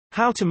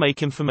How to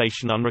make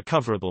information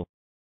unrecoverable.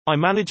 I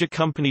manage a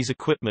company's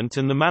equipment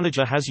and the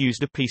manager has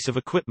used a piece of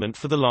equipment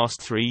for the last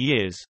 3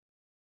 years.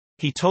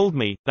 He told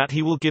me that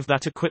he will give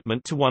that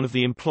equipment to one of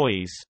the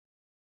employees.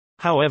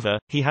 However,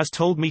 he has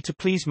told me to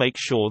please make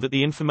sure that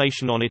the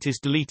information on it is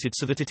deleted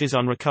so that it is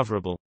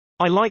unrecoverable.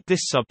 I like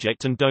this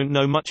subject and don't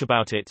know much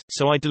about it,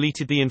 so I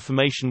deleted the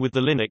information with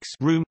the Linux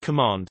room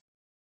command.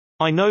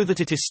 I know that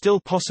it is still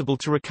possible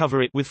to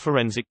recover it with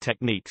forensic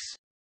techniques.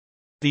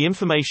 The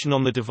information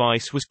on the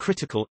device was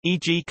critical,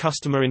 e.g.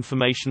 customer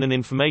information and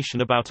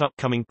information about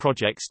upcoming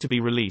projects to be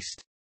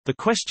released. The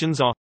questions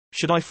are,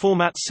 should I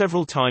format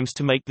several times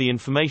to make the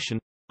information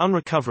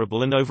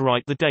unrecoverable and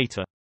overwrite the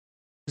data?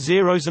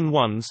 Zeros and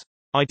ones.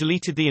 I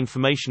deleted the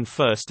information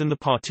first and the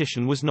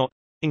partition was not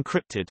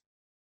encrypted.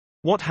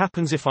 What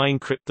happens if I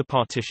encrypt the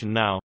partition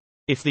now?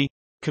 If the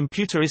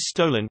computer is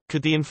stolen,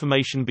 could the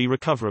information be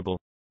recoverable?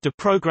 Do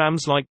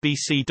programs like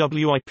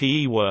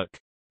BCWIPE work?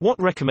 What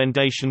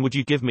recommendation would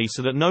you give me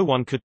so that no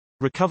one could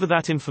recover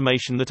that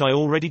information that I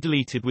already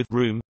deleted with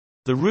room?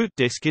 The root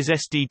disk is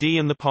SDD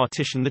and the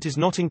partition that is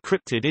not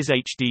encrypted is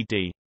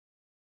HDD.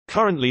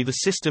 Currently the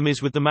system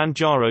is with the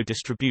Manjaro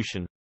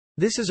distribution.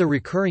 This is a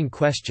recurring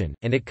question,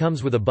 and it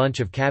comes with a bunch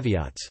of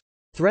caveats.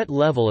 Threat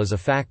level is a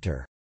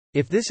factor.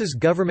 If this is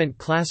government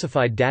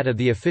classified data,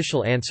 the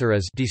official answer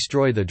is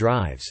destroy the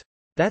drives.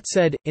 That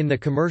said, in the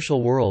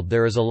commercial world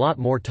there is a lot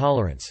more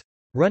tolerance.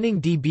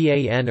 Running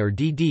DBAN or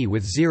DD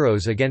with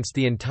zeros against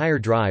the entire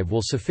drive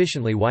will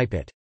sufficiently wipe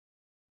it.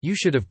 You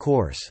should of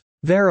course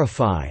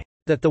verify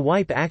that the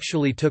wipe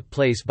actually took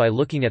place by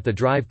looking at the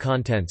drive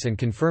contents and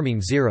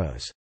confirming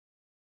zeros.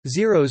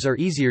 Zeros are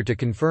easier to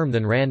confirm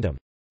than random.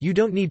 You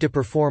don't need to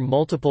perform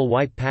multiple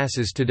wipe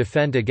passes to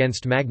defend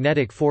against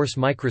magnetic force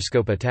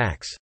microscope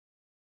attacks.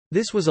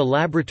 This was a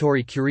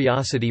laboratory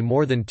curiosity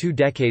more than 2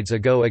 decades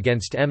ago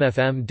against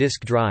MFM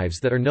disk drives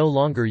that are no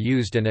longer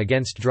used and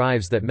against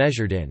drives that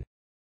measured in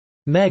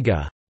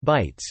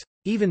megabytes.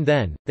 Even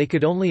then, they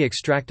could only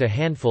extract a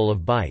handful of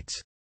bytes.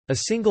 A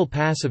single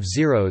pass of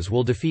zeros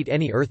will defeat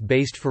any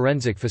Earth-based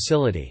forensic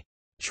facility.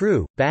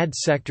 True, bad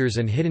sectors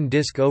and hidden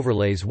disk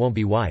overlays won't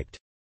be wiped.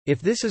 If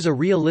this is a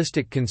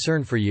realistic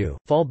concern for you,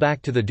 fall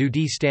back to the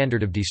DoD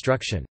standard of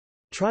destruction.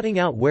 Trotting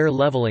out wear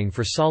leveling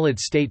for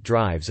solid-state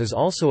drives is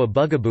also a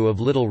bugaboo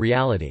of little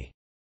reality.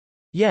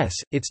 Yes,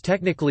 it's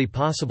technically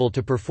possible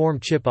to perform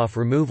chip-off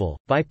removal,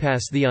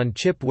 bypass the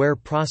on-chip wear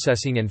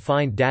processing and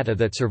find data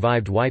that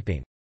survived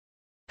wiping.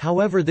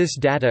 However, this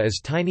data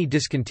is tiny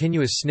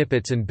discontinuous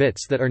snippets and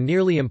bits that are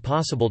nearly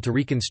impossible to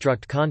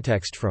reconstruct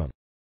context from.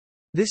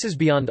 This is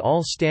beyond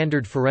all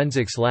standard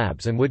forensics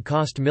labs and would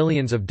cost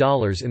millions of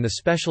dollars in the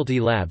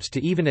specialty labs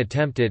to even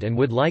attempt it and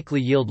would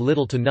likely yield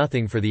little to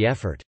nothing for the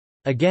effort.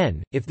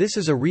 Again, if this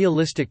is a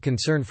realistic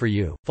concern for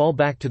you, fall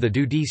back to the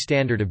DoD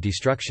standard of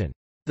destruction.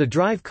 The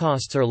drive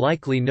costs are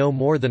likely no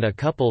more than a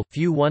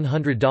few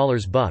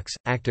 $100 bucks,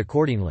 act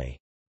accordingly.